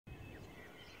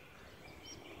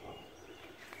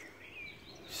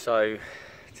So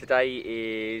today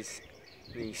is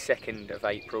the 2nd of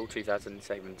April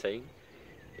 2017.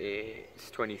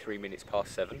 It's 23 minutes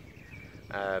past 7.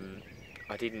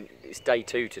 It's day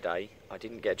 2 today. I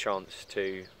didn't get a chance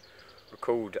to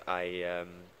record a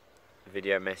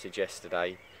video message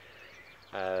yesterday.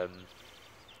 It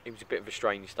was a bit of a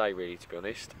strange day, really, to be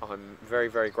honest. I'm very,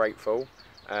 very grateful,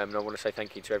 and I want to say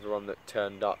thank you to everyone that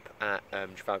turned up at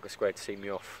Trafalgar Square to see me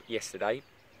off yesterday.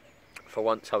 For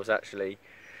once I was actually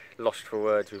lost for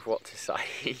words with what to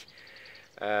say.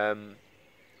 And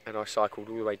I cycled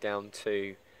all the way down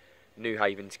to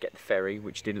Newhaven to get the ferry,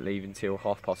 which didn't leave until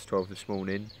 12:30 this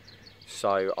morning.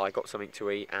 So I got something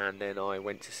to eat and then I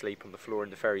went to sleep on the floor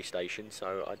in the ferry station,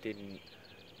 so I didn't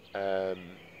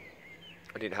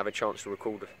have a chance to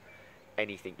record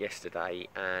anything yesterday,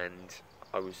 and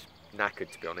I was knackered,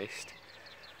 to be honest.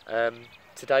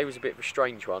 Today was a bit of a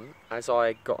strange one. As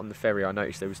I got on the ferry, I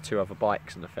noticed there was 2 other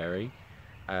bikes on the ferry,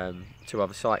 2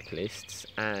 other cyclists,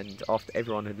 and after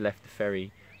everyone had left the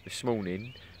ferry this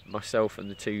morning, myself and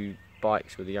the 2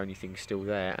 bikes were the only things still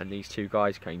there, and these 2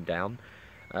 guys came down,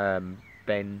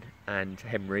 Ben and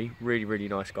Henry, really, really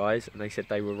nice guys, and they said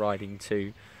they were riding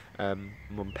to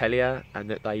Montpellier, and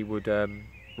that they would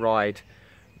ride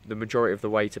the majority of the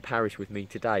way to Paris with me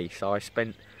today. So I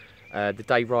spent the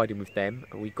day riding with them,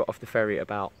 and we got off the ferry at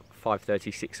about 5:30,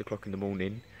 6 o'clock in the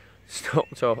morning,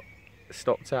 stopped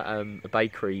at a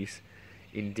bakeries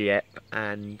in Dieppe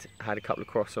and had a couple of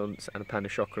croissants and a pain au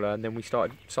chocolat, and then we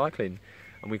started cycling,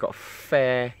 and we got a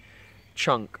fair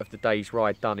chunk of the day's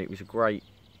ride done. It was a great,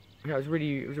 it was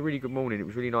a really good morning. It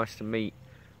was really nice to meet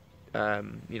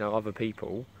other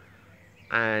people,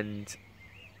 and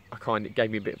it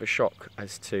gave me a bit of a shock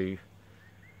as to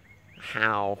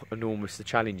how enormous the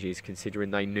challenge is,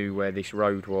 considering they knew where this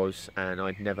road was and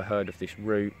I'd never heard of this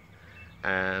route,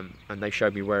 and they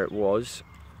showed me where it was.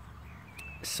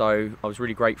 So I was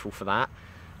really grateful for that,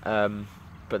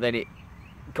 but then it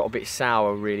got a bit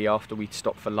sour, really. After we'd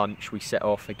stopped for lunch, we set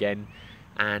off again,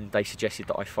 and they suggested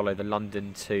that I follow the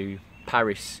London to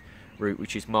Paris route,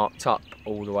 which is marked up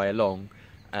all the way along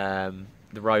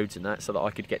the roads and that, so that I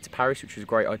could get to Paris, which was a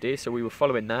great idea. So we were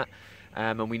following that,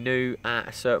 and we knew at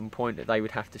a certain point that they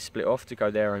would have to split off to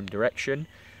go their own direction.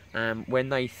 When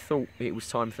they thought it was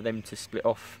time for them to split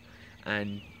off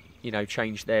and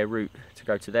change their route to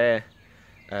go to their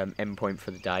endpoint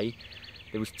for the day,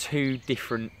 there was 2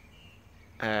 different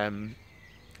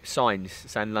signs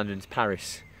saying London to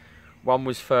Paris. One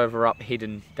was further up,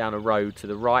 hidden down a road to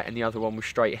the right, and the other one was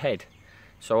straight ahead.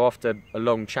 So after a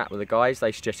long chat with the guys,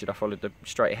 they suggested I followed the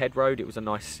straight ahead road. It was a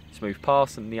nice smooth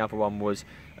pass, and the other one was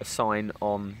a sign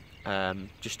on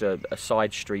just a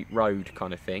side street road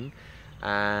kind of thing.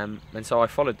 And so I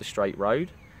followed the straight road,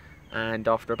 and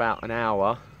after about an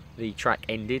hour the track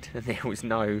ended and there was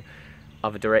no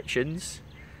other directions.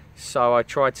 So I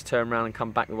tried to turn around and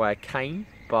come back the way I came,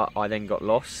 but I then got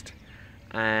lost.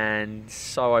 And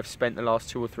so I've spent the last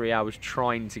 2 or 3 hours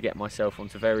trying to get myself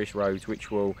onto various roads which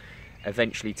will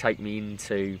eventually take me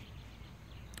into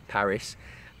Paris,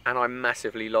 and I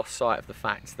massively lost sight of the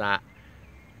fact that,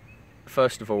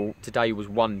 first of all, today was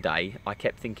one day. I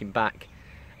kept thinking back,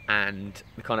 and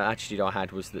the kind of attitude I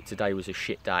had was that today was a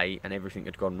shit day and everything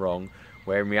had gone wrong,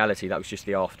 where in reality that was just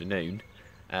the afternoon,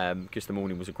 because the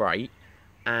morning was great.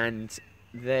 And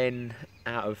then,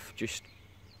 out of just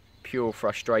pure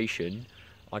frustration,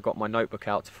 I got my notebook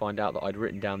out to find out that I'd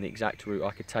written down the exact route I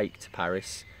could take to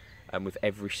Paris, with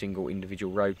every single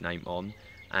individual road name on,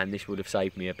 and this would have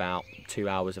saved me about 2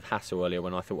 hours of hassle earlier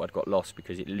when I thought I'd got lost,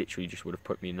 because it literally just would have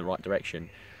put me in the right direction.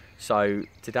 So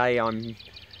today I'm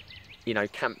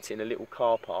camped in a little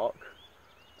car park,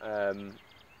 I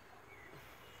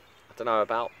don't know,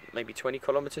 about maybe 20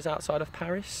 kilometres outside of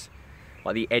Paris,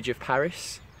 like the edge of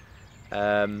Paris,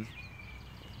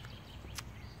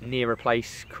 near a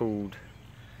place called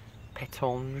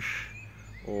Pétange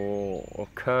or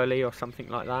Curly or something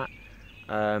like that.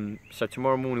 So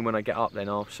tomorrow morning when I get up, then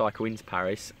I'll cycle into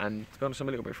Paris, and to be honest, I'm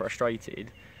a little bit frustrated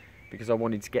because I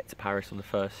wanted to get to Paris on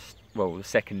the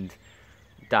second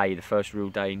day, the first real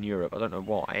day in Europe. I don't know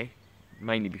why,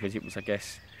 mainly because it was, I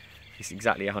guess, it's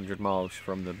exactly 100 miles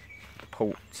from the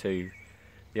port to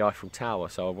the Eiffel Tower,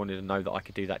 so I wanted to know that I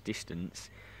could do that distance.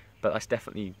 But that's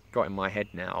definitely got in my head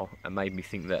now and made me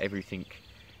think that everything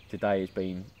today has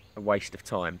been a waste of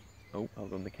time. Oh,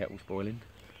 hold on, the kettle's boiling.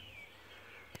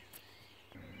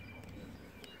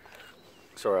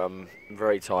 Sorry, I'm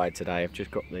very tired today. I've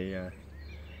just got the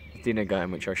dinner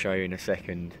going, which I'll show you in a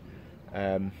second.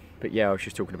 But yeah, I was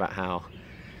just talking about how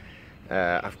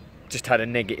I've just had a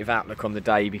negative outlook on the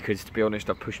day because, to be honest,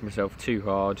 I've pushed myself too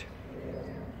hard.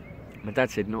 My dad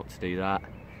said not to do that,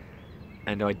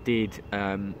 and I did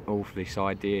all for this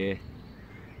idea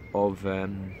of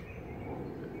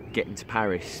getting to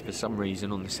Paris for some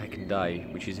reason on the second day,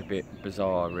 which is a bit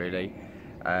bizarre really,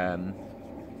 but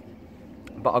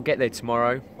I'll get there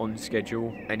tomorrow on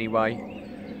schedule anyway.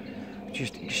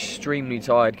 Just extremely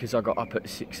tired because I got up at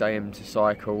 6 AM to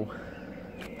cycle.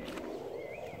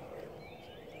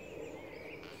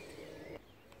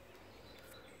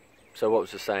 So what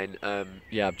was I saying?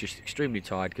 Yeah, I'm just extremely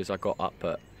tired because I got up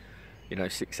at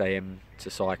 6 AM to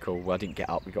cycle. Well, I didn't get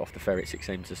up, we got off the ferry at 6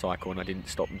 AM to cycle, and I didn't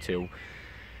stop until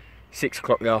 6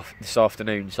 o'clock this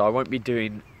afternoon. So I won't be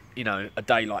doing a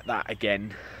day like that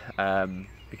again,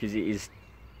 because it is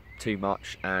too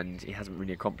much and it hasn't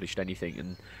really accomplished anything.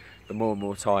 And the more and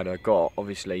more tired I got,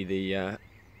 obviously the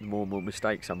more and more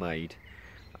mistakes I made.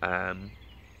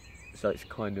 So it's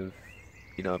kind of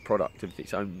a product of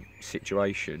its own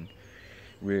situation,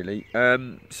 really.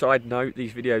 Side note,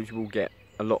 these videos will get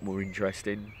a lot more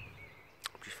interesting.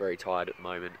 I'm just very tired at the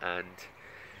moment, and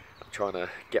I'm trying to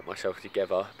get myself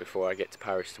together before I get to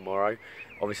Paris tomorrow.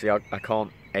 Obviously I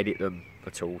can't edit them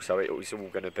at all, so it's all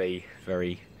going to be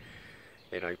very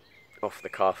off the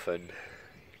cuff and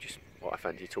just what I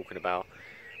fancy talking about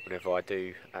whenever I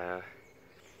do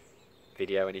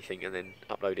video anything, and then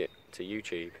upload it to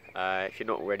YouTube. If you're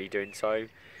not already doing so,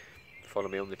 follow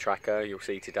me on the tracker. You'll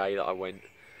see today that I went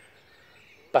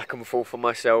back and forth on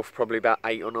myself probably about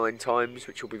 8 or 9 times,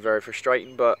 which will be very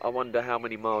frustrating, but I wonder how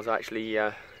many miles I actually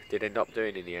did end up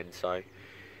doing in the end. So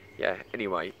yeah,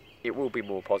 anyway, it will be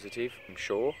more positive, I'm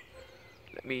sure.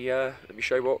 Let me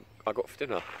show you what I got for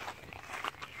dinner.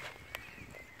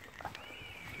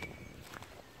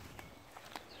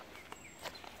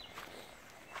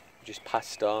 Just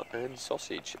pasta and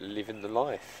sausage, living the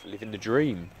life, living the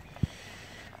dream.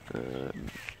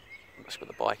 That's where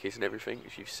the bike is and everything,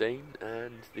 as you've seen,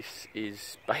 and this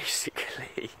is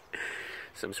basically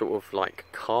some sort of like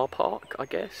car park, I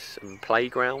guess, and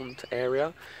playground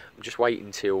area. I'm just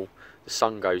waiting till the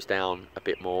sun goes down a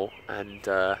bit more, and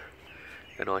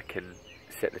then I can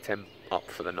set the temp up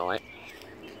for the night.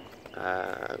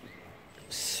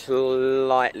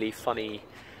 Slightly funny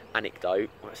anecdote,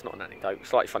 well, it's not an anecdote,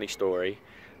 slightly funny story.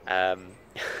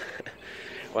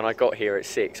 When I got here at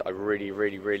 6, I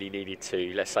really needed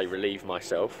to, let's say, relieve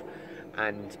myself,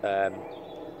 and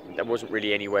there wasn't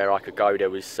really anywhere I could go. There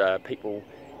was people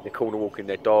in the corner walking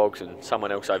their dogs and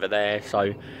someone else over there,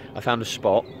 so I found a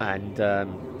spot and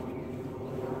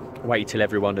waited till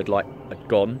everyone had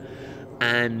gone,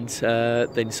 and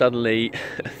then suddenly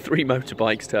 3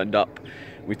 motorbikes turned up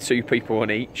with 2 people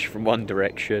on each from one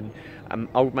direction,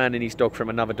 old man and his dog from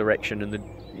another direction, and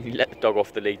he let the dog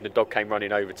off the lead and the dog came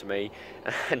running over to me,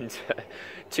 and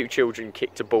 2 children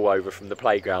kicked a ball over from the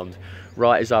playground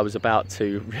right as I was about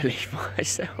to relieve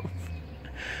myself.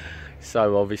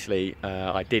 So obviously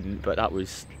I didn't, but that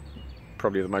was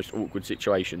probably the most awkward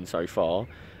situation so far.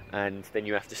 And then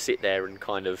you have to sit there and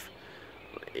kind of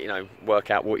work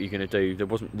out what you're going to do. There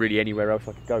wasn't really anywhere else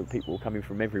I could go. People were coming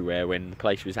from everywhere when the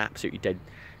place was absolutely dead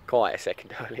quiet a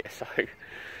second earlier. So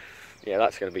yeah,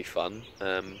 that's going to be fun,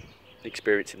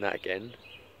 experiencing that again.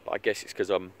 But I guess it's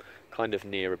because I'm kind of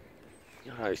near,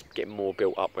 it's getting more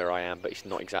built up where I am, but it's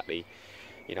not exactly,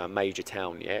 a major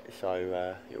town yet.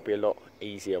 So it'll be a lot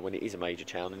easier when it is a major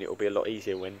town, and it'll be a lot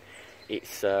easier when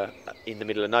it's in the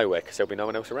middle of nowhere, because there'll be no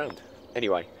one else around.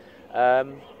 Anyway, yeah,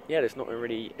 there's not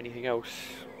really anything else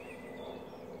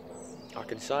I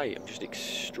can say. I'm just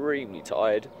extremely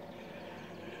tired,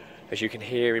 as you can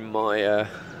hear in my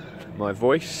my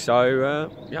voice. So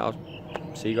yeah,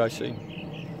 I'll see you guys soon.